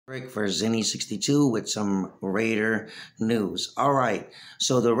Break for Zenny62 with some Raider news. All right,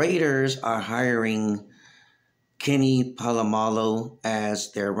 so the Raiders are hiring Kenny Polamalu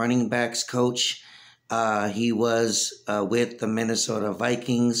as their running backs coach. He was with the Minnesota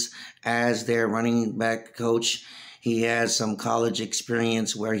Vikings as their running back coach. He has some college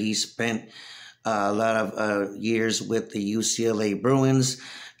experience where he spent a lot of years with the UCLA Bruins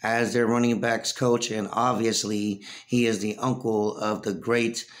as their running backs coach, and obviously he is the uncle of the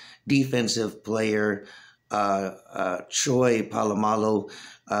great defensive player Troy Polamalu,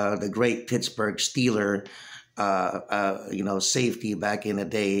 the great Pittsburgh Steeler. Safety back in the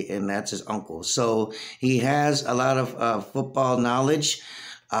day, and that's his uncle. So he has a lot of football knowledge.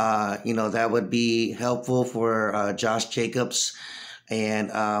 That would be helpful for Josh Jacobs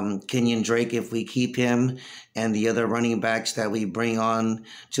and Kenyon Drake if we keep him and the other running backs that we bring on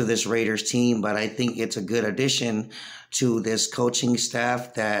to this Raiders team. But I think it's a good addition to this coaching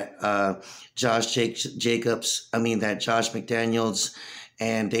staff that Josh McDaniels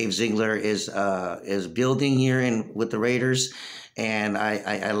and Dave Ziegler is building here with the Raiders. And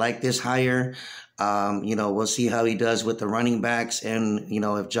I like this hire. We'll see how he does with the running backs and,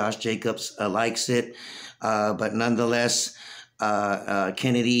 if Josh Jacobs likes it. But nonetheless,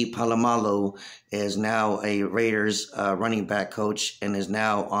 Kennedy Polamalu is now a Raiders running back coach and is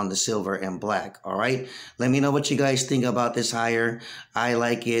now on the silver and black. All right. Let me know what you guys think about this hire. I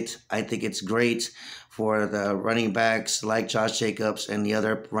like it. I think it's great for the running backs like Josh Jacobs and the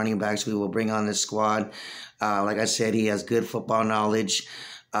other running backs we will bring on this squad. Like I said, he has good football knowledge.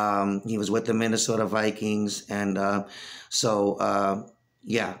 He was with the Minnesota Vikings. And I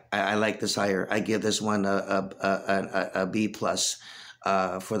like this hire. I give this one a B plus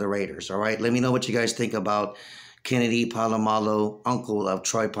for the Raiders. All right. Let me know what you guys think about Kennedy Polamalu, uncle of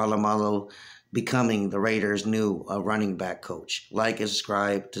Troy Polamalu, becoming the Raiders' new running back coach. Like and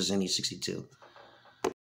subscribe to Zenny62.